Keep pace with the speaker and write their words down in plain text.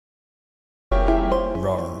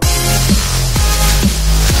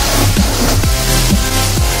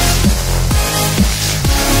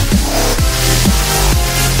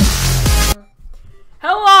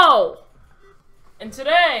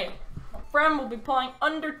friend will be playing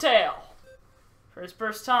UnderTale for his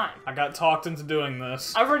first time. I got talked into doing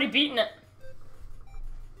this. I've already beaten it.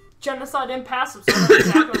 Genocide and passive, so I know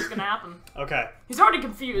exactly what's gonna happen. Okay. He's already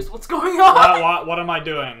confused. What's going on? What am I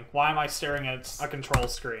doing? Why am I staring at a control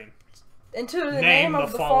screen? Into the name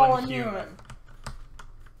of the fallen human.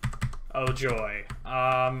 Oh joy.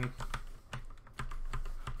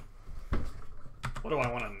 What do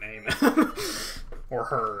I want to name him? Or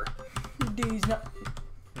her? These nuts.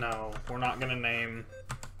 No, we're not gonna name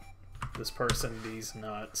this person these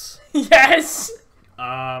nuts. Yes!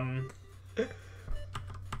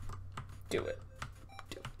 Do it.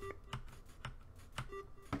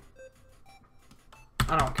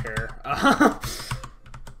 I don't care.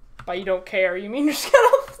 But you don't care, you mean you're just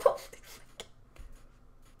gonna...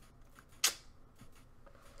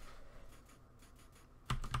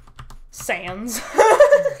 Sans.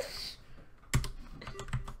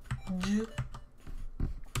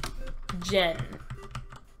 Jen.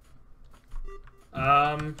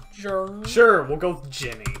 Sure, we'll go with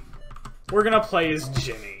Jenny. We're gonna play as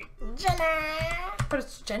Jenny. Jenny! But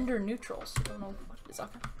it's gender neutral, so you don't know what it is.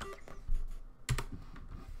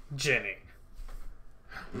 Jenny.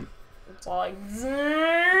 It's like... No,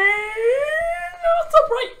 it's up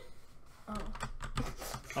right! Oh.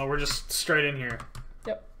 Oh, we're just straight in here.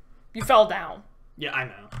 Yep. You fell down. Yeah, I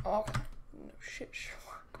know. Oh, okay. No shit,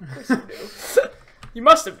 Sherlock. Of course you knew. You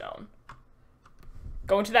must have known.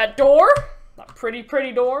 Go into that door. That pretty,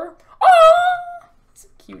 pretty door. Oh! It's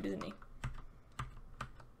cute, isn't he?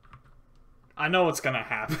 I know what's gonna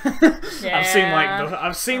happen. Yeah.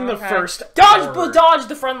 I've seen the first Dodge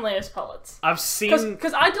the friendliness pellets. I've seen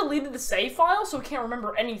because I deleted the save file, so I can't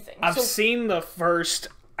remember anything. I've seen the first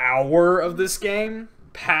hour of this game.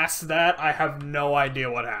 Past that, I have no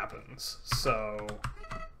idea what happens. So.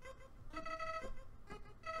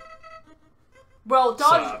 Well,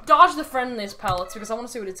 dodge the friendliness pellets because I want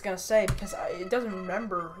to see what it's gonna say because it doesn't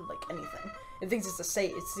remember like anything. It thinks it's a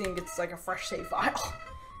save. It thinks it's like a fresh save file.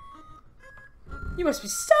 You must be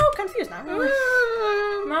so confused now. Maybe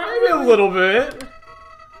a little bit.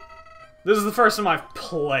 This is the first time I've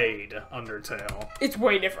played UnderTale. It's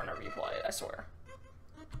way different whenever you play it, I swear.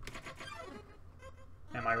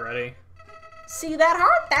 Am I ready? See that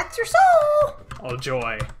heart? That's your soul! Oh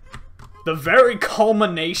joy. The very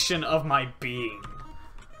culmination of my being.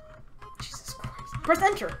 Jesus Christ. Press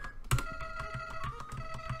enter.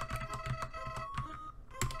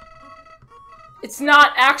 It's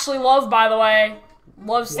not actually love, by the way.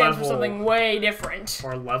 Love stands for something way different.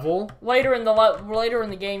 Or level? Later in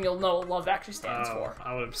the game, you'll know what love actually stands for.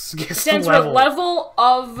 I would have guessed It stands for level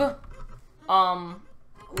of,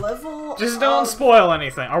 level. Just don't spoil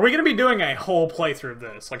anything. Are we gonna be doing a whole playthrough of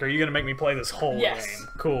this? Like, are you gonna make me play this whole game?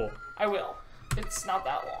 Cool. I will. It's not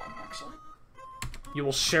that long, actually. You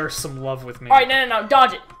will share some love with me. All right, no,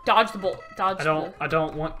 dodge it. Dodge the bullet. Dodge. I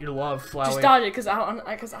don't want your love, Flowey. Just dodge it, because I don't know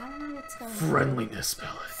what's going on. Friendliness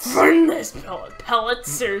pellets. Friendliness pellets.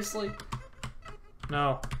 Seriously.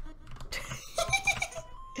 No.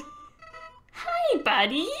 Hi,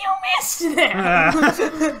 buddy. You missed that.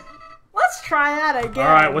 Let's try that again.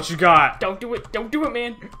 All right, what you got? Don't do it. Don't do it,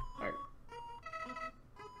 man. Right.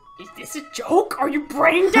 Is this a joke? Are you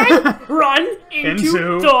brain dead? Run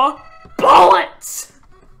into the bullets.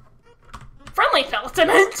 Friendly pellets, I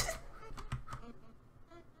meant.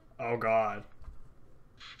 Oh God.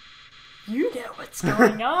 You know what's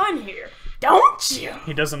going on here, don't you?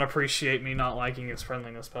 He doesn't appreciate me not liking his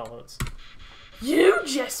friendliness pellets. You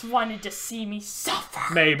just wanted to see me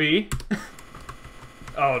suffer. Maybe.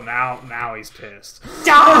 Oh, now he's pissed.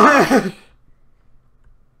 Die!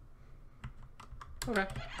 Okay.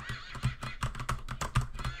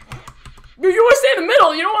 You want to stay in the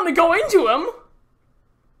middle. You don't want to go into him.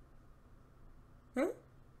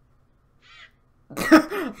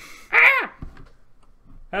 Huh? Ah!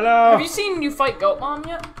 Hello. Have you seen You Fight Goat Mom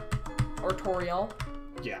yet? Or Toriel?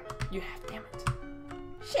 Yeah. You have, damn it.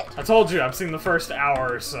 Shit. I told you, I've seen the first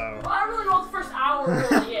hour or so. Well, I don't really know what the first hour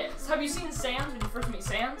really is. Have you seen Sans when you first meet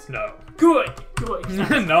Sans? No. Good.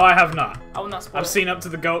 No, I have not. I will not spoil I've seen up to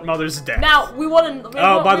the goat mother's death. Now, we want to...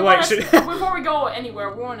 by the way, before we go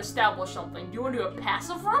anywhere, we want to establish something. Do you want to do a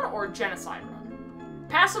passive run or a genocide run?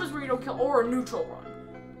 Passive is where you don't kill, or a neutral run.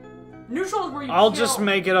 Neutral is where you kill... I'll just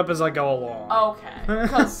make it up as I go along. Okay,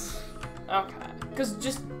 because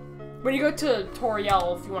just when you go to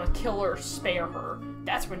Toriel, if you want to kill her, spare her,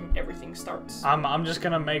 that's when everything starts. I'm just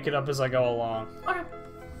gonna make it up as I go along. Okay,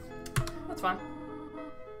 that's fine.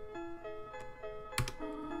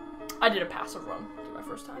 I did a passive run for my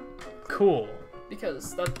first time. Cool.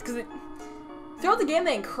 Because throughout the game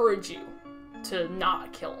they encourage you to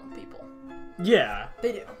not kill people. Yeah.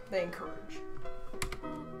 They do. They encourage.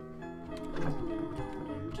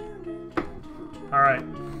 Alright.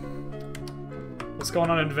 Let's go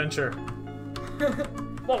on an adventure.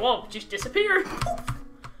 Whoa, just disappeared.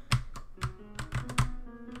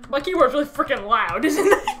 My keyboard's really freaking loud, isn't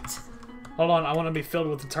it? Hold on, I want to be filled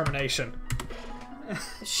with determination.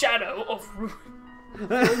 Shadow of ruin.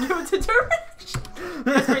 Your determination.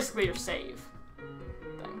 That's basically your save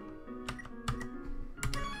thing.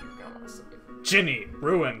 You're gonna want to save. Ginny,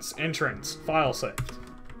 ruins, entrance, file saved.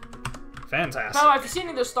 Fantastic. Now, if you see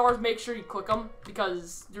any of those stars, make sure you click them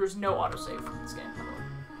because there's no autosave in this game.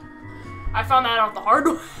 I found that out the hard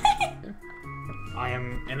way. I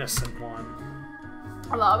am innocent one.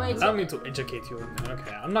 Allow me to educate you.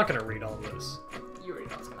 Okay, I'm not gonna read all this. You already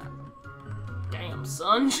know what's gonna happen. Damn,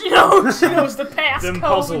 son. She knows the pass Them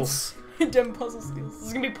codes. puzzles. Them puzzle skills. This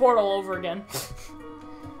is gonna be Portal all over again.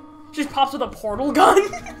 She just pops with a portal gun.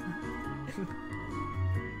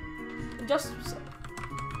 Just so.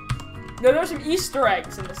 No, there's some Easter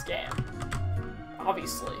eggs in this game.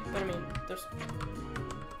 Obviously. But I mean, there's...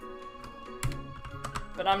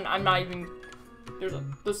 But I'm not even...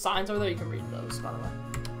 Those signs over there, you can read those, by the way.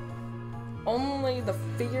 Only the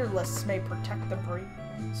fearless may protect the brave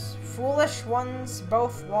ones. Foolish ones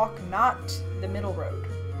both walk not the middle road.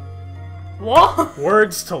 What?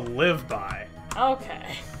 Words to live by.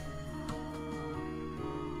 Okay.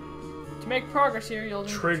 To make progress here, you'll need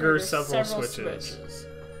to trigger several switches.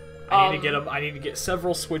 I need to get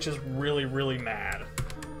several switches really, really mad.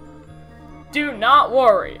 Do not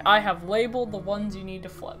worry. I have labeled the ones you need to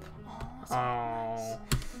flip. Oh.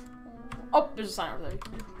 Oh, there's a sign over there.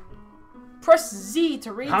 Press Z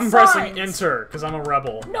to read I'm signs. pressing enter because I'm a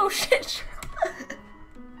rebel. No shit.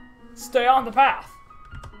 Stay on the path.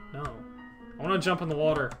 No. I want to jump in the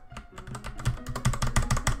water.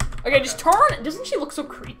 Okay, just turn. Doesn't she look so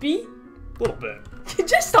creepy? A little bit.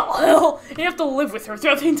 Just a little. You have to live with her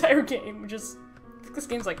throughout the entire game, which is... I think this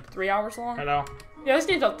game's like 3 hours long. I know. Yeah, this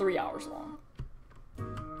game's about 3 hours long.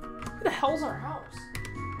 Who the hell's our house?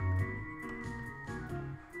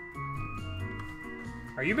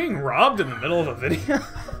 Are you being robbed in the middle of a video?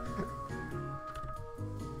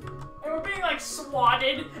 And we're being like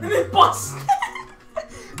swatted and then busted.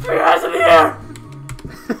 Throw your hands in the air.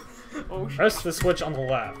 Oh shit. Press the switch on the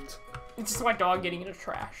left. It's just my dog getting into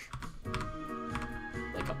trash.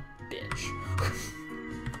 Like a bitch.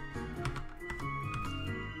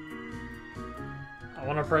 I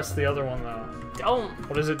want to press the other one though. Don't.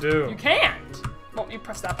 What does it do? You can't. Well, you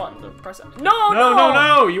press that button to press it.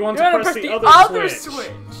 No! You want to press the other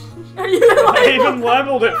switch. Are you I even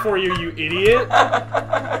leveled it for you, you idiot.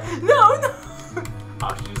 No.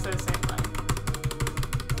 Oh, she just said the same thing.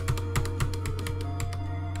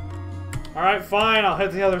 Alright, fine. I'll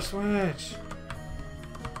hit the other switch.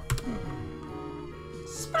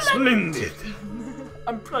 Splendid.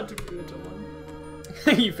 I'm proud to be a little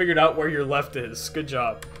one. You figured out where your left is. Good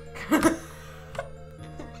job.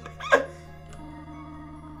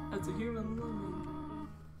 That's a human woman.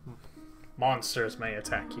 Monsters may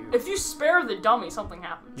attack you. If you spare the dummy, something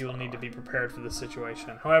happens. You will need to be prepared for the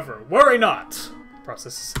situation. However, worry not. The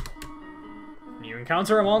process is simple. When you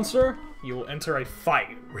encounter a monster, you will enter a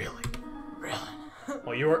fight. Really?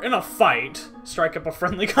 While you are in a fight, strike up a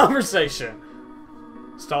friendly conversation.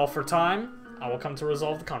 Stall for time. I will come to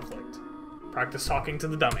resolve the conflict. Practice talking to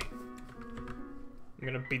the dummy. I'm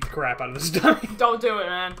gonna beat the crap out of this dummy. Don't do it,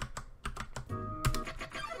 man.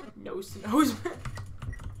 Nose to nose.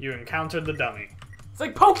 You encountered the dummy. It's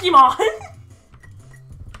like Pokemon.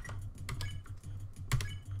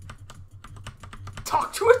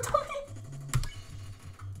 Talk to a dummy.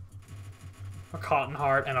 A cotton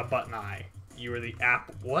heart and a button eye. You are the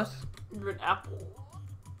apple. What? You're an apple.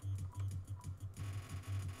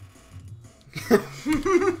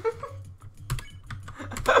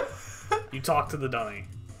 You talk to the dummy.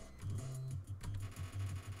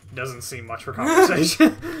 Doesn't seem much for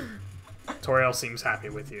conversation. Toriel seems happy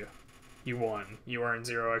with you. You won. You earned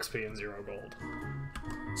 0 XP and 0 gold.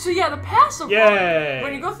 So yeah, the passive Yay! run,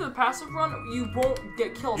 when you go through the passive run, you won't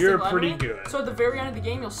get killed. You're pretty good. So at the very end of the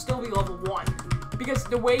game, you'll still be level 1. Because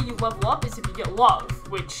the way you level up is if you get love,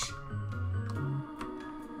 which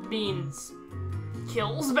means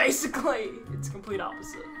kills, basically. It's complete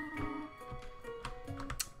opposite.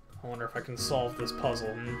 I wonder if I can solve this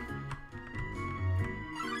puzzle.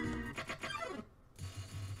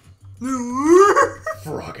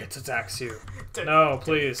 Frogget attacks you. No,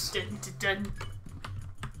 please.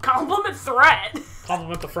 Compliment threat.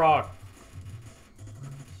 Compliment the frog.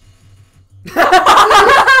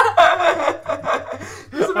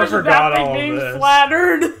 I forgot all of this.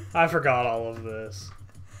 Flattered. I forgot all of this.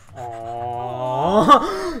 Aww.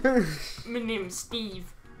 My name's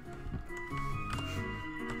Steve.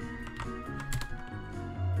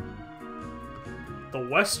 The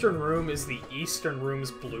western room is the eastern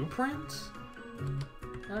room's blueprint?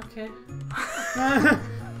 Okay.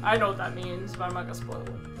 I know what that means, but I'm not gonna spoil it.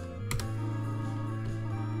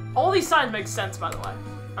 All these signs make sense, by the way.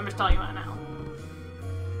 I'm just telling you that now.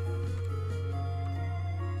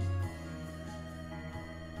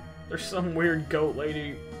 There's some weird goat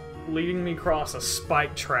lady leading me across a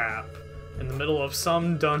spike trap in the middle of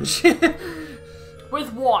some dungeon.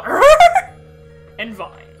 With water. And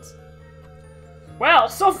vines. Well,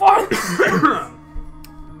 so far...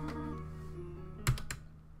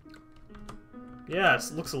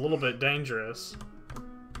 Yes, it looks a little bit dangerous.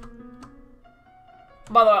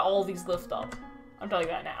 By the way, all these lift up. I'm telling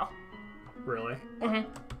you that now. Really? Mm-hmm.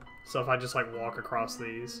 So if I just, like, walk across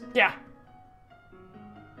these? Yeah.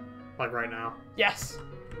 Like right now? Yes.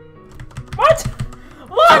 What?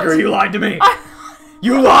 What? Sucker, you lied to me!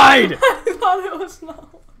 You lied! I thought it was not.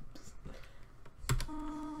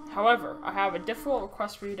 However, I have a difficult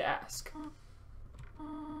request for you to ask.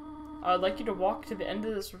 I would like you to walk to the end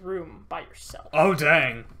of this room by yourself. Oh,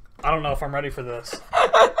 dang. I don't know if I'm ready for this.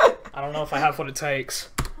 I don't know if I have what it takes.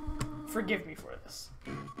 Forgive me for this.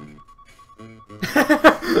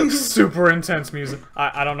 Super intense music.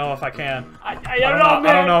 I don't know if I can. I don't know, man.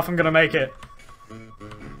 I don't know if I'm gonna make it.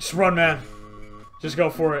 Just run, man. Just go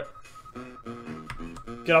for it.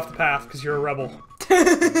 Get off the path, because you're a rebel.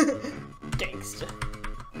 Gangsta.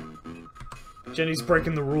 Jenny's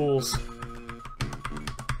breaking the rules.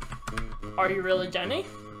 Are you really Jenny?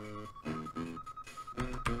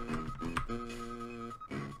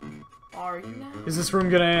 Are you now? Is this room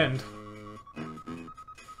gonna end?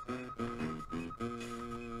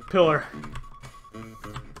 Pillar.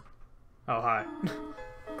 Oh, hi.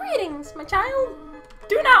 Greetings, my child.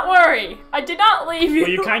 Do not worry. I did not leave you.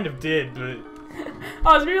 Well, you kind of did, but...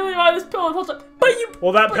 I was really by this pillar the whole time. But you...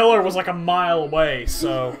 Well, that pillar was like a mile away,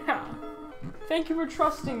 so... Yeah. Thank you for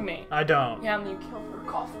trusting me. I don't. Yeah, and then you killed her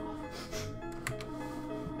cough.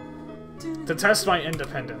 To test my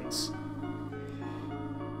independence.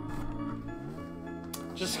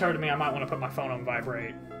 Just occurred to me I might want to put my phone on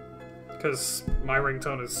vibrate. Because my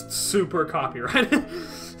ringtone is super copyrighted.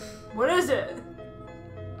 What is it?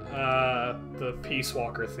 The Peace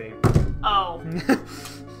Walker theme. Oh.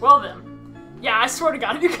 Well then. Yeah, I swear to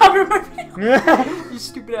God, if you cover my video, you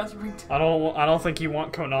stupid ass ringtone. I don't think you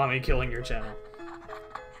want Konami killing your channel.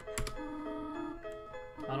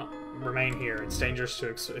 I don't remain here. It's dangerous to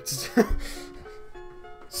it's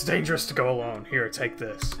dangerous to go alone. Here, take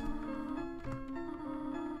this.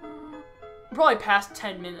 We're probably past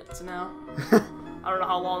 10 minutes now. I don't know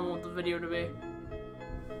how long I want the video to be.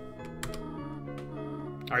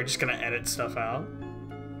 Are you just gonna edit stuff out?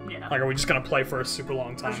 Yeah. Like, are we just gonna play for a super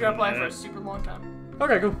long time? I'm just gonna play for a super long time.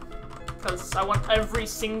 Okay, cool. Because I want every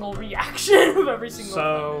single reaction of every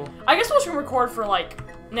single thing. I guess we'll just record for like...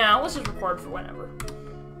 Nah, let's just record for whenever.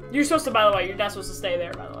 You're supposed to, by the way, you're not supposed to stay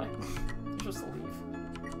there, by the way. You're supposed to leave.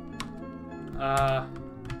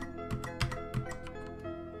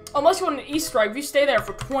 Unless you want an Easter egg, if you stay there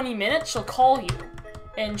for 20 minutes, she'll call you.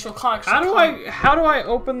 And she'll call... How do I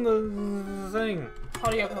open the thing? How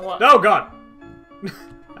do you open the what? Oh, God!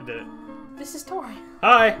 I did it. This is Tori.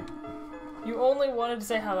 Hi! You only wanted to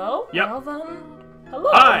say hello? Yep. Well then, hello!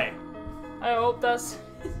 Hi! I hope that's...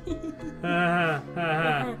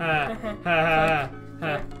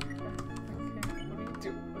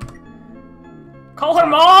 Call her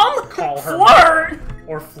mom? Call her Flirt!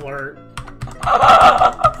 Or flirt.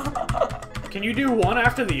 Can you do one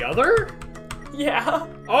after the other? Yeah.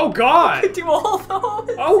 Oh, God! You do all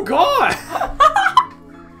those? Oh, God!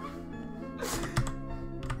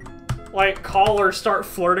 Like, call her, start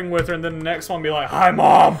flirting with her, and then the next one be like, "Hi,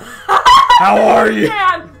 Mom! How are you?" You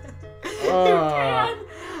can!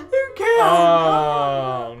 You can!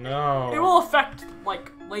 Oh, no. It will affect,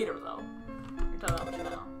 like, later, though. I'll tell you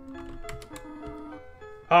that now.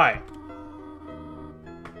 Hi.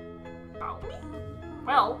 About me?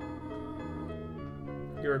 Well...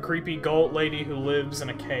 You're a creepy goat lady who lives in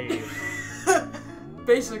a cave.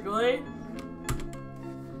 Basically.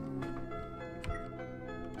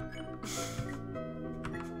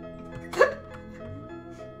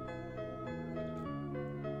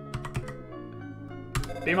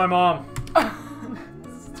 Be my mom.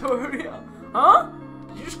 Victoria. Huh?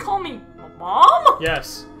 Did you just call me mom?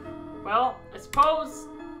 Yes. Well, I suppose...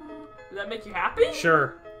 Does that make you happy?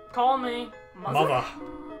 Sure. Call me mother. Mother.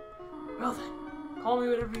 Well then, call me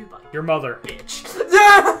whatever you like. Your mother. Bitch.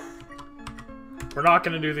 We're not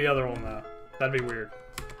gonna do the other one, though. That'd be weird.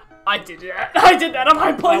 I did that. I did that on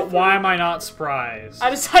my playthrough. Why am I not surprised?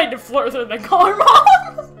 I decided to flirt with the car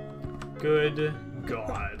mom. Good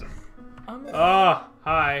God. Oh,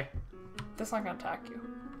 hi. That's not gonna attack you.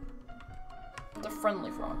 It's a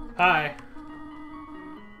friendly frog. Hi.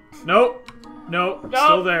 Nope. Nope.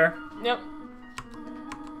 Still there. Yep.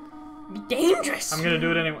 Be dangerous. I'm gonna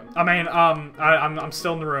do it anyway. I mean, I'm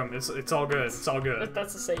still in the room. It's all good. It's all good.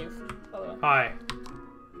 That's a save. By the way. Hi.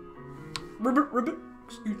 Ribbit.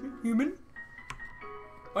 Excuse me, human.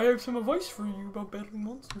 I have some advice for you about battling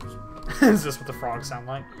monsters. Is this what the frogs sound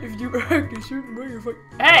like? If you act a certain way, you're fight.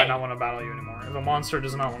 I Hey! don't want to battle you anymore. If a monster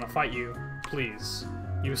does not want to fight you, please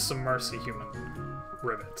use some mercy, human.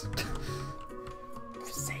 Ribbit.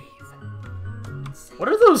 Save. What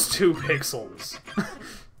are those 2 pixels?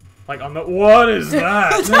 Like on the— what is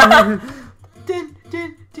that?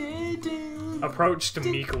 Approached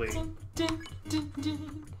meekly.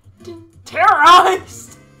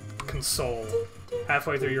 Terrorized! Console.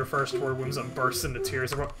 Halfway through your first word, Whimsun bursts into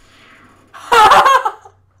tears. Well,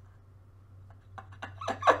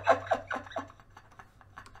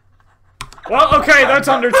 okay, that's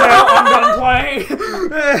UnderTale. I'm done playing.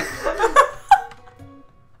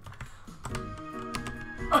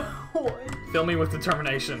 Fill me with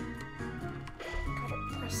determination.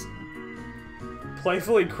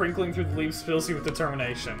 Playfully crinkling through the leaves fills you with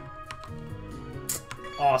determination.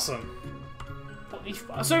 Awesome.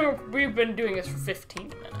 So we've been doing this for 15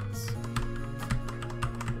 minutes.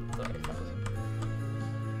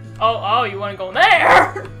 Oh, you want to go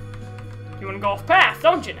there? You want to go off path,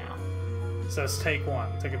 don't you now? It says take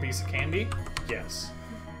 1. Take a piece of candy? Yes.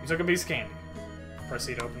 You took a piece of candy.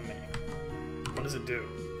 Proceed to open the menu. What does it do?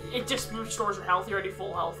 It just restores your health. You're already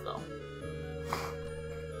full health, though.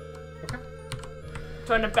 Okay.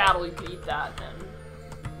 So in a battle, you can eat that and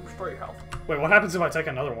restore your health. Wait, what happens if I take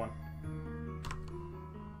another one?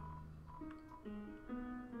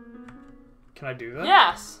 Can I do that?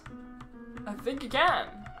 Yes. I think you can.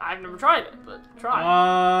 I've never tried it, but try.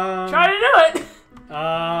 Try to do it.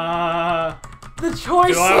 The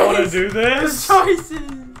choices. Do I want to do this? The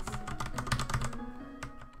choices.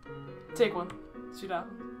 Take one. See what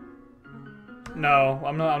happens. No,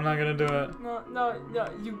 I'm not gonna do it. No,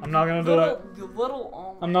 you. I'm not gonna do it. You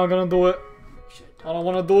little. I'm not gonna do it. I don't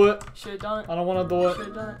want to do it. Should have done it. I don't want to do it. Should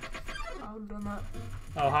have done it. I would have done that.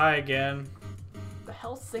 Oh, hi again. The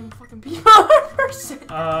hell's same fucking people person.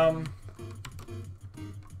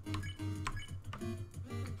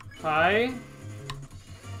 Hi.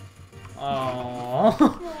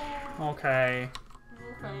 Oh. Okay.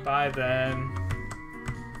 Bye then.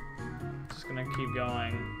 Just gonna keep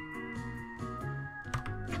going.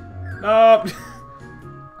 Nope.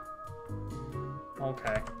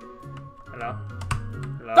 Okay. Hello.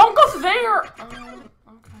 Hello. Don't go there.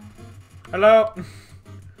 Okay. Hello.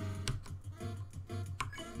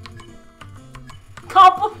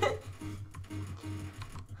 Compliment.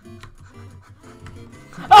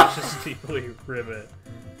 Just deeply ribbit.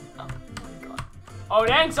 Oh my god. Oh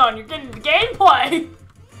dang son, you're getting the gameplay!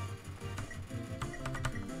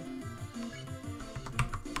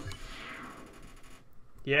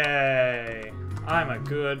 Yay! I'm a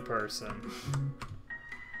good person.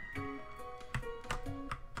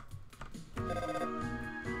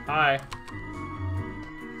 Hi.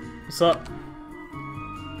 What's up?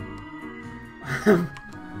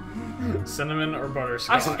 Cinnamon or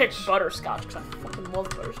butterscotch? I picked butterscotch because I fucking love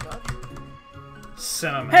butterscotch.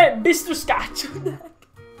 Cinnamon. Hey, Mr. Scotch!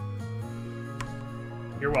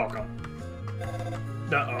 You're welcome.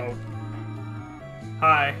 Uh-oh.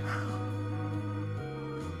 Hi.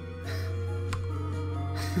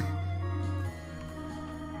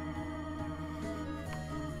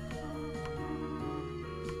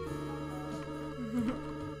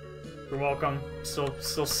 You're welcome.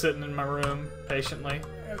 Still sitting in my room patiently.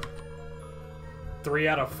 3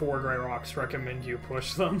 out of 4 gray rocks recommend you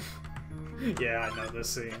push them. Yeah, I know this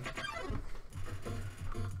scene.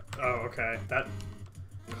 Oh, okay. That.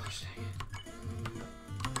 Gosh dang it.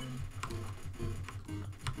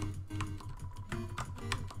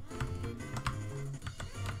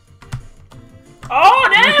 Oh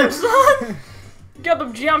damn, son! You got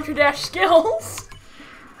them geometry dash skills.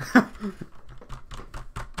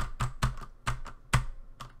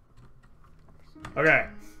 Okay.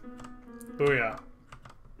 Booyah.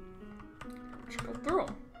 Just go through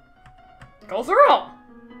them. Go through them.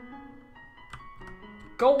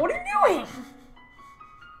 Go. What are you doing?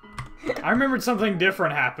 I remembered something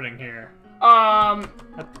different happening here.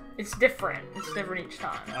 It's different. It's different each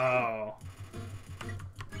time. Oh.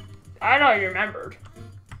 I know you remembered.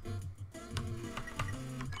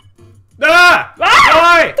 Ah!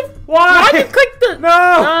 Ah! Why? Why? Why'd you click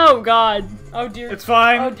No! Oh god. Oh dear. It's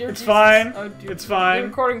fine. Oh dear. It's Jesus. fine. Oh dear. It's fine. The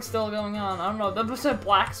recording's still going on. I don't know. That was a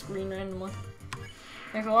black screen randomly.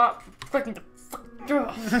 Thanks a lot for clicking the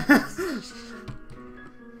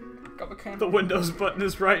The Windows button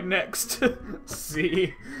is right next to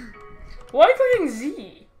Z. Why are you clicking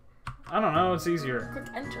Z? I don't know, it's easier. Click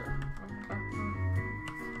enter. Okay.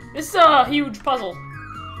 This is a huge puzzle.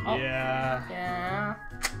 Oh. Yeah. Yeah.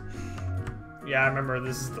 Yeah, I remember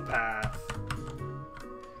this is the path.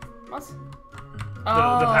 What? The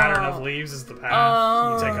pattern of leaves is the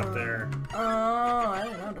path you take up there. Oh, I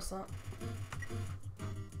didn't notice that.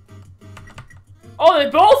 Oh,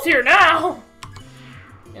 they're both here now!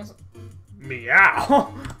 Yes.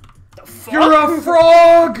 Meow! The fuck? You're a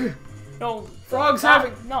frog! No. Frog's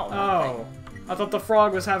having... No. Oh. I thought the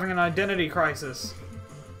frog was having an identity crisis.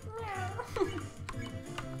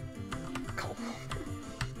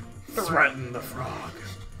 Threaten the frog.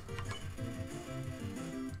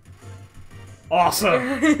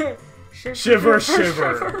 Awesome! Shiver,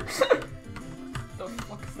 shiver. The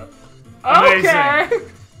fuck is that? Amazing. Okay!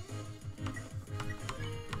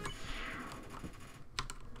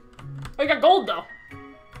 Oh, you got gold though.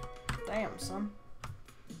 Damn, son.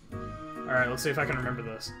 Alright, let's see if I can remember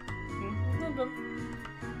this.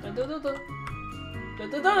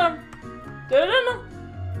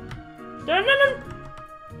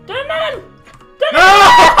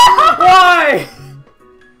 Why?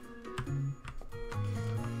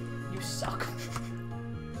 You suck.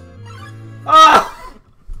 Ah!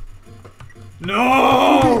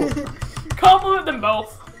 No! Compliment them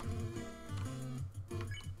both.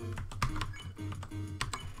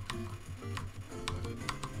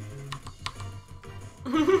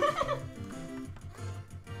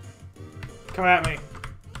 Come at me.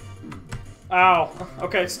 Ow.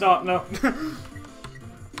 Okay, stop. No.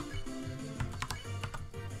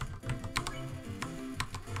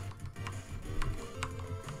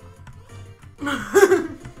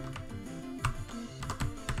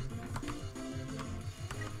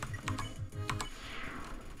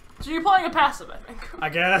 So you're playing a passive, I think. I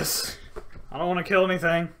guess. I don't want to kill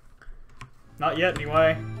anything. Not yet,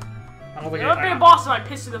 anyway. I don't think There might be a boss that might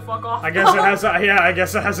piss you the fuck off. I guess it has. Yeah, I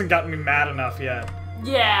guess it hasn't gotten me mad enough yet.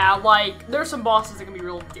 Yeah, like, there's some bosses that can be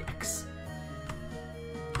real dicks.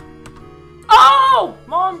 Oh!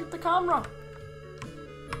 Mom, get the camera.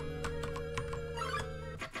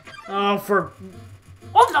 Oh, for.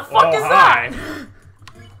 What the fuck is hi. that?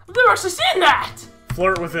 I've never actually seen that!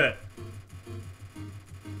 Flirt with it.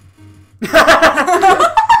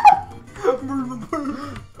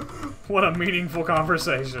 What a meaningful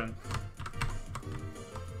conversation.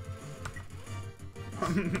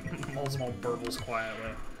 Multiple burbles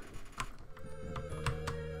quietly.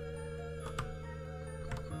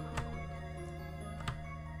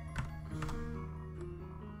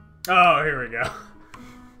 Oh, here we go.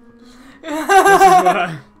 This is what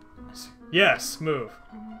I... Yes, move.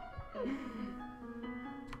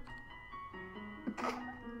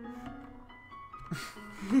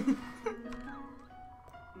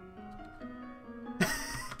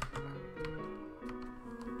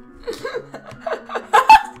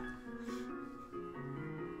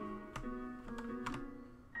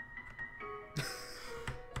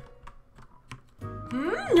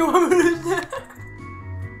 You want me to do that?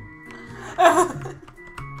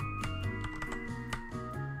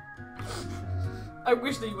 I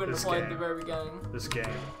wish that you wouldn't have played at the very beginning. This game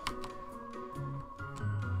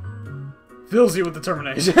fills you with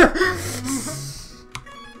determination.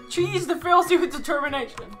 Cheese that fills you with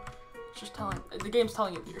determination. It's just telling. The game's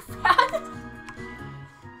telling you that you're fat.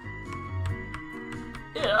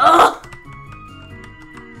 Yeah.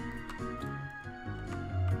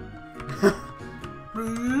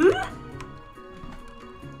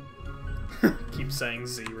 Keep saying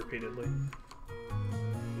Z repeatedly.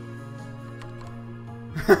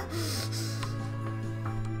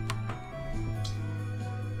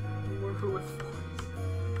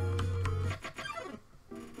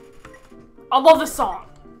 I love this song.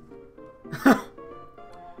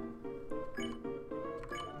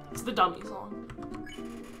 It's the dummy song.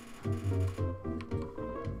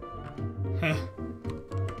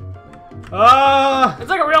 It's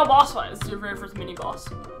like a real boss fight. It's your very first mini boss.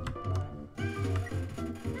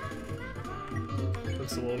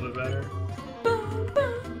 Looks a little bit better.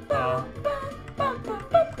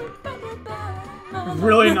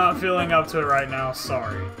 Really not feeling up to it right now,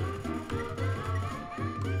 sorry.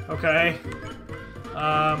 Okay.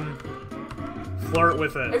 Flirt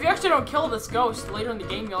with it. If you actually don't kill this ghost, later in the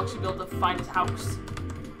game you'll actually be able to find his house.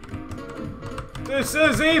 This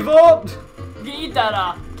is evil! You can eat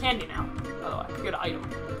that candy now, by the way. Good item.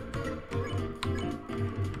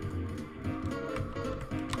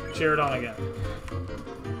 cheered on again.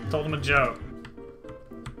 Told him a joke.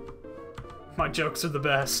 My jokes are the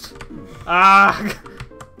best. Ah!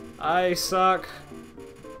 I suck.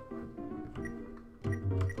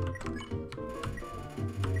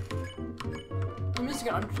 The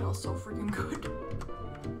music on UnderTale is so freaking good.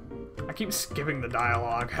 I keep skipping the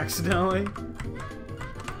dialogue accidentally.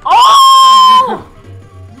 Oh!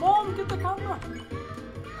 Mom, get the camera.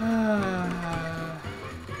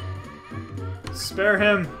 Spare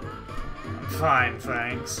him. I'm fine,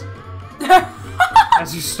 thanks.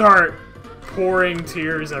 As you start pouring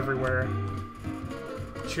tears everywhere.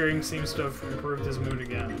 Cheering seems to have improved his mood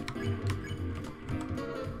again.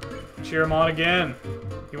 Cheer him on again.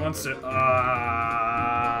 He wants to.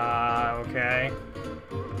 Okay.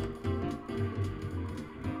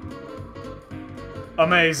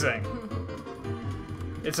 Amazing.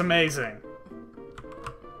 It's amazing.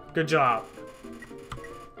 Good job.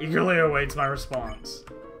 Eagerly awaits my response.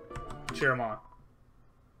 Cheer him on.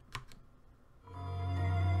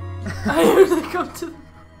 I usually come to.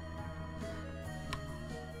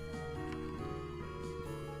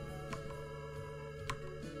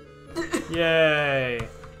 Yay!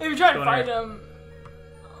 If you try to find him.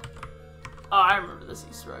 Oh, I remember this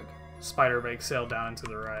Easter egg. Spider makes sail down and to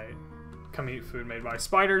the right. Come eat food made by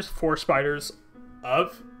spiders. 4 spiders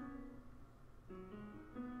of.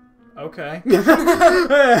 Okay.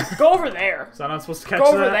 Go over there. Is that not supposed to catch Go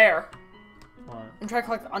over that? there. What? And try to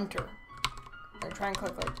click Enter. And try and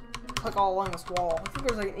click all along this wall. I think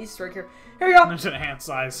there's like an Easter egg here. Here we go. There's an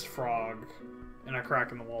ant-sized frog in a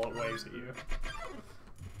crack in the wall. It waves at you.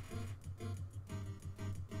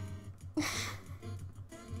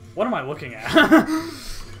 What am I looking at?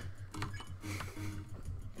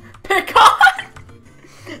 Pick on.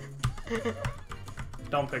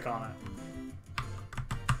 Don't pick on it.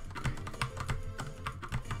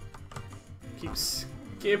 Keep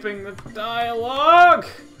skipping the dialogue.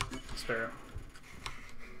 Spare it.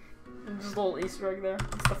 There's a little Easter egg there.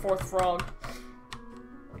 It's the 4th frog.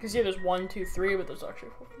 Because yeah, there's 1, 2, 3, but there's actually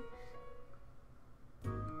 4.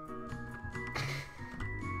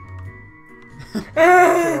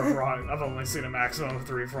 Four frogs. I've only seen a maximum of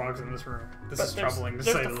 3 frogs in this room. This is troubling to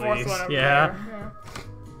say the least. Yeah.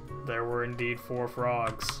 There were indeed 4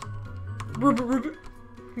 frogs.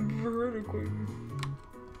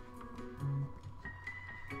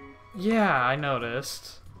 Yeah, I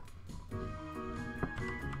noticed.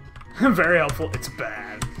 Very helpful. It's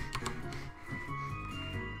bad.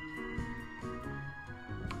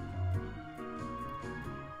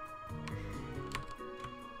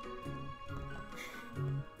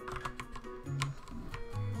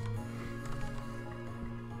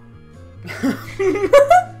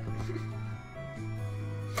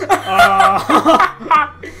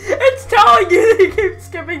 It's telling you that you keep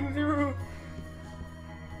skipping through.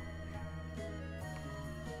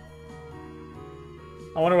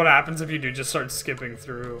 I wonder what happens if you do just start skipping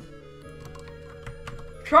through.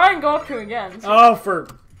 Try and go up to him again. Oh, for...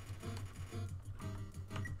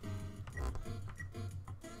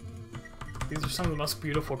 These are some of the most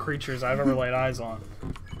beautiful creatures I've ever laid eyes on.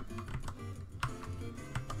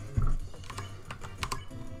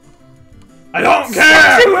 I don't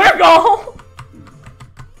care! Sexy wiggle!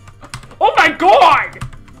 Oh my god!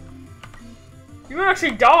 You would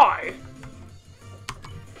actually die.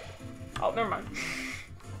 Oh, never mind.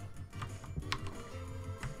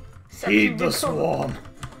 Feed the swarm.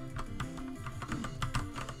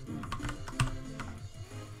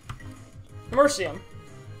 Mercium.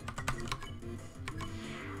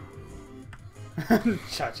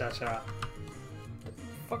 Cha-cha-cha. The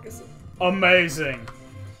fuck is it? Amazing.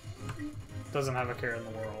 Doesn't have a care in the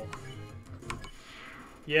world.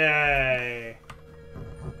 Yay.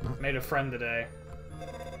 Made a friend today.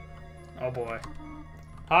 Oh boy.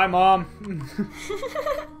 Hi, Mom.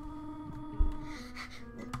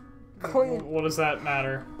 Clean. What does that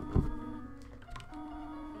matter?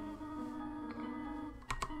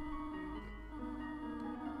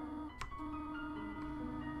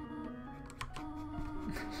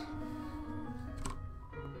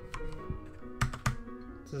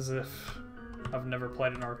 It's as if I've never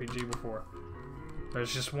played an RPG before.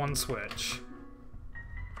 There's just one switch.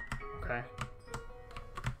 Okay.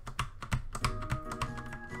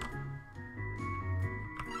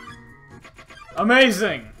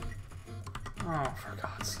 Amazing! Oh, for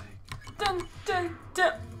God's sake. Dun, dun,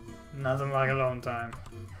 dun. Nothing like alone time.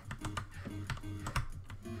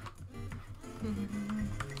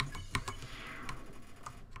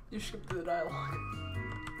 You skipped through the dialogue.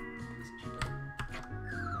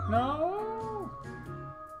 No!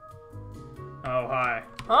 Oh, hi.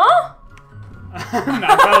 Huh? Now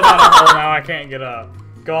I fell down a hole, now I can't get up.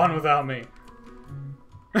 Go on without me.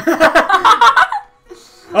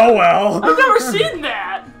 Oh well. I've never seen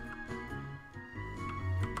that.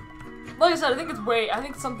 Like I said, I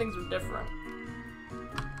think some things are different.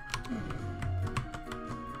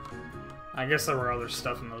 I guess there were other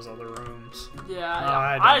stuff in those other rooms.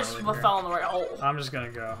 Yeah, I just fell in the right hole. I'm just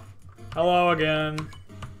gonna go. Hello again.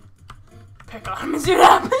 Pick on him and see what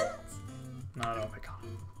happens. No, don't pick on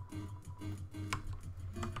him.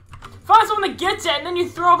 Find someone that gets it, and then you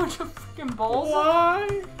throw a bunch of freaking balls.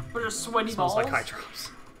 Why? Or just sweaty Smells balls. like high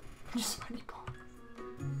drops. Just sweaty balls.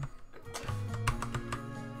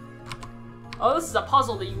 Oh, this is a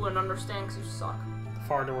puzzle that you wouldn't understand because you suck. The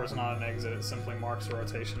far door is not an exit, it simply marks a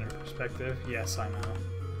rotation in perspective. Yes, I know.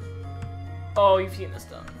 Oh, you've seen this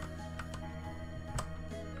done.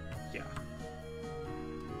 Yeah.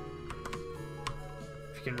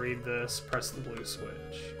 If you can read this, press the blue switch.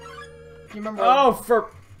 You remember? Oh,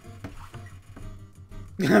 for...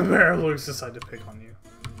 Bear Luce decided to pick on you.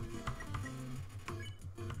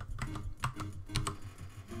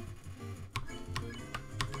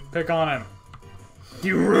 Pick on him.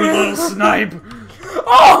 You rude little snipe!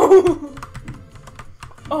 Oh!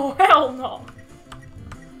 Oh, hell no.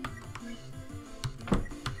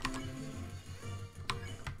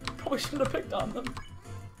 Probably shouldn't have picked on them.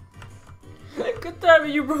 Good damn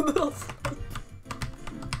it, you rude little snipe.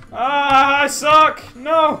 Ah, I suck!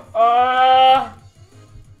 No!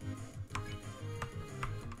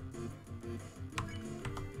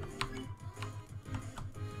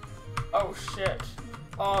 Oh shit.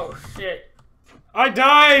 Oh shit. I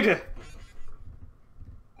died!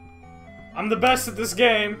 I'm the best at this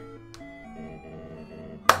game.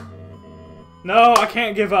 No, I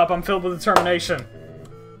can't give up. I'm filled with determination.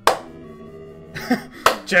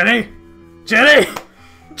 Jenny? Jenny!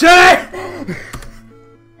 Jenny!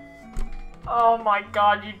 Oh my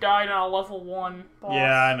god, you died on a level 1, boss.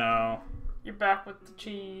 Yeah, I know. You're back with the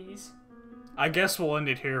cheese. I guess we'll end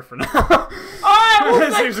it here for now. Alright, well,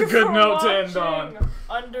 that thank seems you a good for note to watching end on.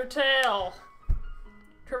 UnderTale.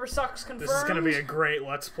 Trevor sucks confirmed. This is gonna be a great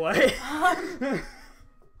Let's Play. You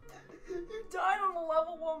died on a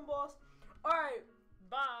level 1 boss. Alright,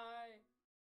 bye.